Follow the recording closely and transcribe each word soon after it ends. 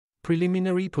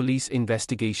Preliminary police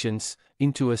investigations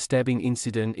into a stabbing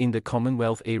incident in the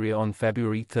Commonwealth area on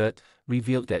February 3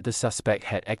 revealed that the suspect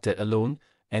had acted alone,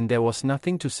 and there was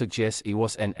nothing to suggest it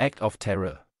was an act of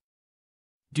terror.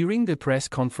 During the press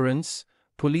conference,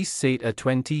 police said a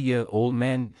 20-year-old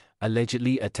man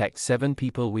allegedly attacked 7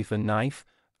 people with a knife,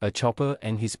 a chopper,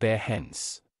 and his bare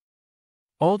hands.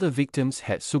 All the victims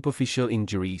had superficial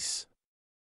injuries,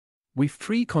 with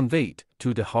 3 conveyed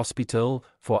to the hospital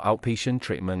for outpatient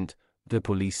treatment, the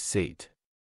police said.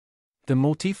 The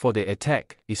motive for the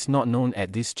attack is not known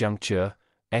at this juncture,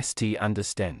 ST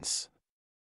understands.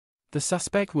 The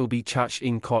suspect will be charged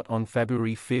in court on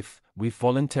February 5 with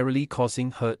voluntarily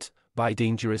causing hurt by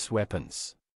dangerous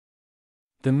weapons.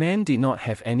 The man did not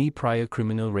have any prior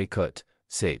criminal record,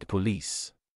 said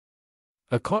police.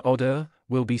 A court order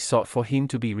will be sought for him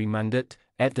to be remanded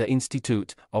at the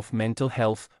Institute of Mental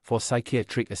Health for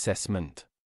psychiatric assessment.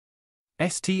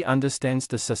 ST understands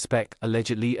the suspect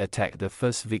allegedly attacked the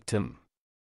first victim,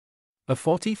 a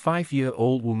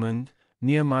 45-year-old woman,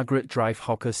 near Margaret Drive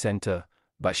Hawker Centre,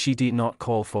 but she did not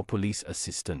call for police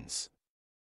assistance.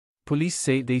 Police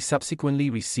say they subsequently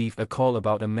received a call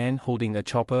about a man holding a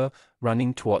chopper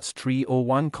running towards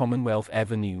 301 Commonwealth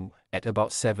Avenue at about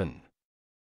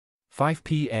 7:05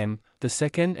 p.m. The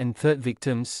second and third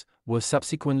victims were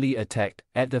subsequently attacked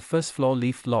at the first-floor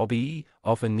lift lobby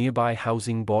of a nearby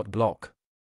housing board block.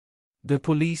 The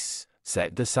police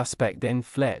said the suspect then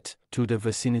fled to the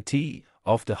vicinity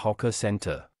of the hawker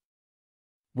center,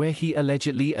 where he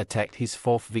allegedly attacked his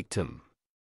 4th victim.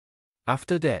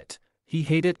 After that, he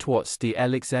headed towards the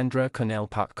Alexandra Canal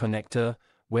Park connector,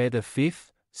 where the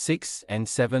 5th, 6th, and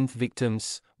 7th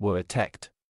victims were attacked.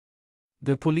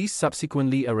 The police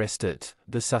subsequently arrested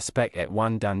the suspect at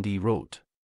 1 Dundee Road,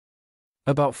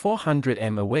 about 400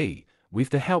 m away, with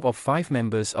the help of 5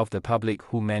 members of the public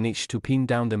who managed to pin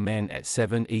down the man at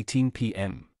 7:18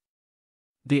 p.m.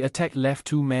 The attack left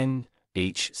 2 men,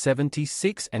 aged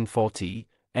 76 and 40,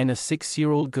 and a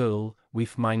 6-year-old girl,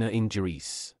 with minor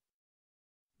injuries.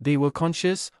 They were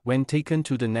conscious when taken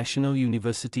to the National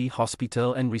University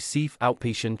Hospital and received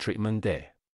outpatient treatment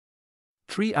there.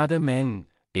 3 other men,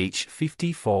 aged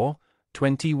 54,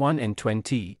 21 and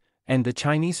 20, and the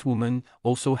Chinese woman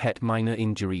also had minor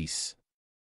injuries,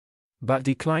 but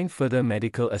declined further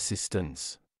medical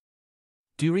assistance.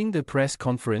 During the press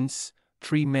conference,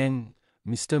 3 men,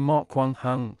 Mr. Mok Kwang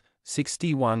Hang,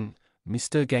 61,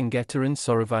 Mr. Gangataran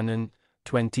Soravanan,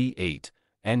 28,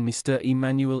 and Mr.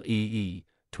 Emmanuel Ee,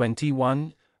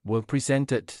 21, were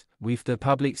presented with the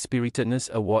Public Spiritedness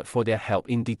Award for their help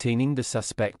in detaining the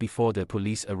suspect before the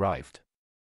police arrived.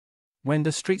 When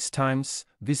the Straits Times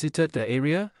visited the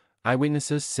area,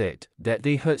 eyewitnesses said that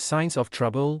they heard signs of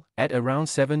trouble at around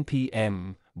 7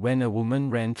 p.m. when a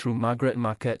woman ran through Margaret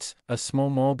Market, a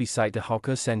small mall beside the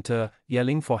hawker center,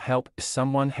 yelling for help as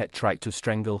someone had tried to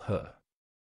strangle her.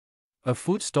 A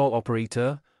food stall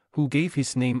operator, who gave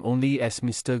his name only as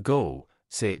Mr. Go,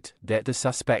 said that the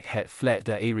suspect had fled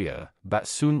the area but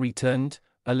soon returned,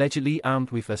 allegedly armed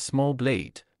with a small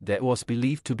blade that was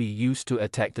believed to be used to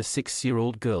attack the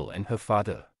 6-year-old girl and her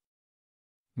father.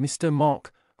 Mr.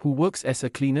 Mok, who works as a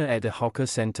cleaner at the hawker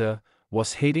center,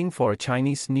 was heading for a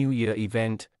Chinese New Year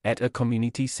event at a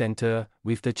community center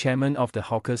with the chairman of the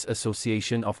Hawkers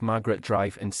Association of Margaret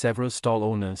Drive and several stall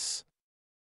owners,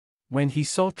 when he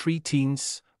saw 3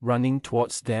 teens running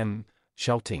towards them,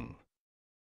 shouting.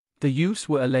 The youths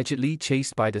were allegedly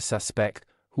chased by the suspect,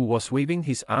 who was waving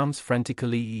his arms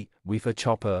frantically with a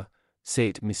chopper,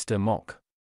 said Mr. Mok,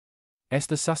 as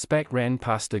the suspect ran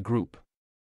past the group.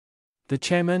 The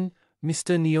chairman,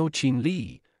 Mr. Neo Chin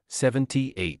Lee,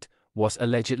 78, was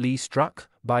allegedly struck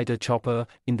by the chopper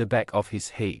in the back of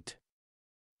his head.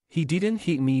 He didn't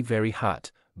hit me very hard,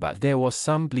 but there was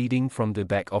some bleeding from the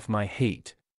back of my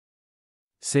head,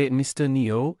 said Mr.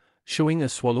 Neo, showing a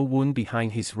swallow wound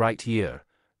behind his right ear,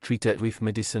 treated with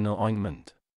medicinal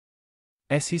ointment.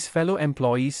 As his fellow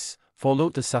employees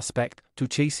followed the suspect to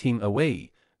chase him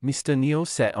away, Mr. Neo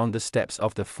sat on the steps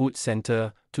of the food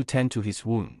center to tend to his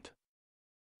wound.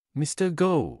 Mr.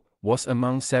 Go was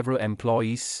among several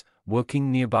employees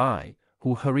working nearby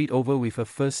who hurried over with a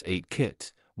first aid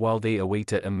kit while they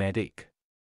awaited a medic.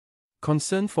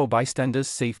 Concerned for bystanders'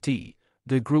 safety,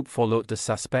 the group followed the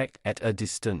suspect at a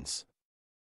distance,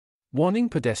 warning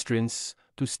pedestrians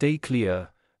to stay clear,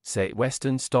 said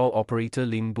Western stall operator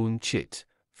Lim Boon Chit,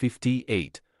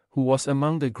 58, who was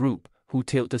among the group who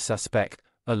tailed the suspect,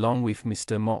 along with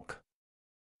Mr. Mok.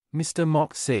 Mr.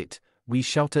 Mok said, "We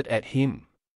shouted at him,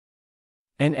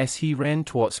 and as he ran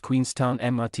towards Queenstown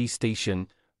MRT station,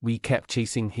 we kept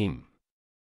chasing him.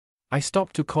 I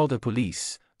stopped to call the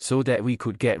police, so that we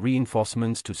could get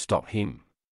reinforcements to stop him.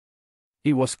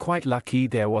 It was quite lucky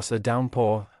there was a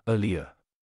downpour earlier.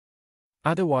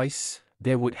 Otherwise,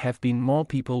 there would have been more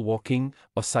people walking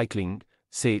or cycling,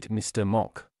 said Mr.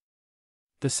 Mock.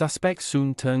 The suspect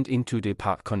soon turned into the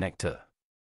park connector.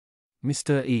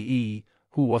 Mr. A.E.,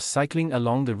 who was cycling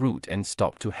along the route and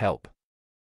stopped to help,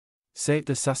 said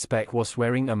the suspect was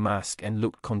wearing a mask and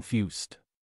looked confused.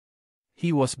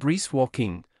 He was brisk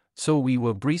walking, so we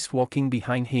were brisk walking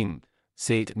behind him,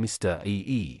 said Mr.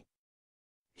 A.E.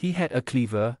 He had a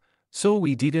cleaver, so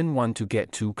we didn't want to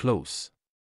get too close.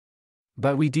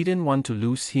 But we didn't want to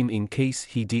lose him in case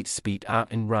he did speed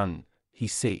up and run, he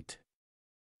said.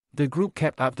 The group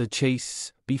kept up the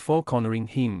chase before cornering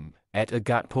him at a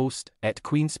guard post at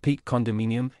Queen's Peak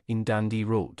Condominium in Dundee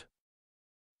Road.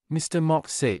 Mr. Mock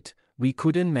said, we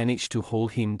couldn't manage to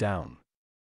hold him down.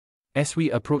 As we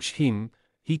approached him,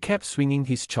 he kept swinging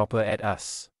his chopper at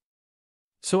us.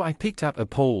 So I picked up a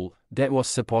pole that was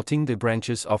supporting the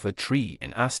branches of a tree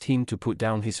and asked him to put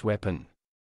down his weapon.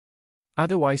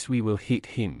 Otherwise we will hit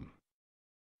him.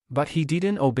 But he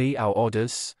didn't obey our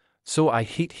orders, so I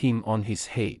hit him on his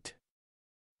head.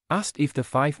 Asked if the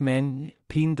 5 men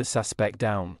pinned the suspect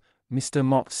down, Mr.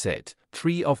 Mock said,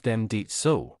 3 of them did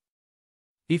so.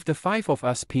 If the 5 of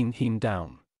us pin him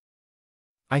down,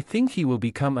 I think he will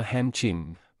become a ham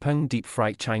chim, peng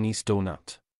deep-fried Chinese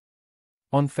donut.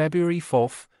 On February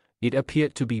 4th, it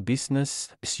appeared to be business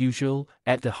as usual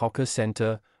at the hawker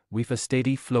center, with a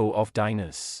steady flow of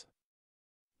diners.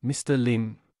 Mr.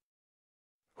 Lim,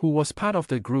 who was part of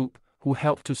the group who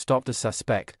helped to stop the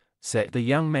suspect, said the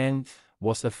young man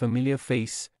was a familiar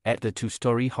face at the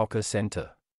 2-story hawker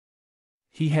center.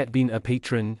 He had been a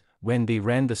patron when they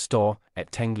ran the store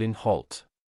at Tanglin Halt,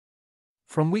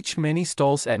 from which many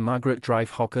stalls at Margaret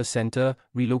Drive Hawker Center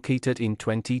relocated in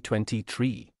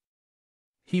 2023.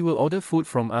 He will order food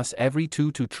from us every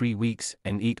 2 to 3 weeks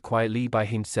and eat quietly by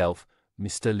himself,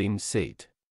 Mr. Lim said.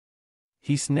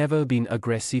 He's never been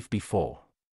aggressive before.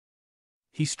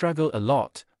 He struggled a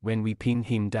lot when we pinned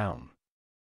him down.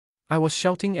 I was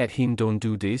shouting at him, don't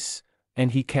do this,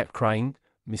 and he kept crying,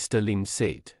 Mr. Lim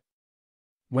said.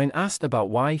 When asked about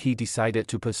why he decided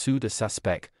to pursue the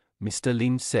suspect, Mr.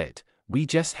 Lim said, we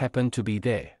just happened to be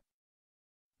there.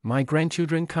 My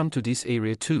grandchildren come to this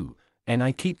area too, and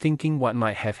I keep thinking what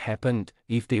might have happened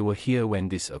if they were here when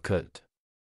this occurred.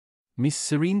 Miss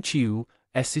Serene Chiu,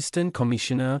 Assistant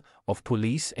Commissioner of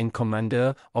Police and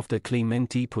Commander of the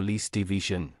Clementi Police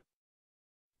Division,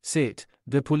 said,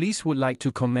 the police would like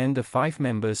to commend the 5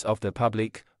 members of the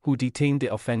public who detained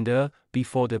the offender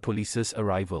before the police's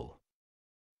arrival.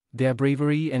 Their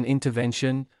bravery and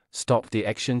intervention stopped the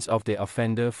actions of the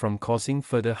offender from causing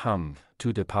further harm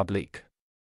to the public.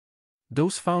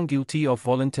 Those found guilty of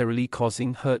voluntarily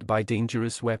causing hurt by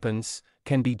dangerous weapons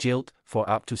can be jailed for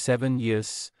up to 7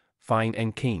 years, fined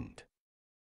and caned.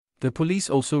 The police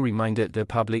also reminded the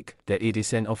public that it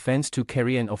is an offense to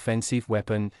carry an offensive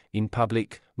weapon in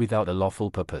public without a lawful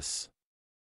purpose.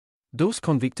 Those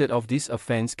convicted of this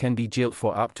offense can be jailed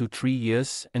for up to 3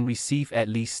 years and receive at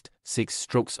least 6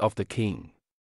 strokes of the cane.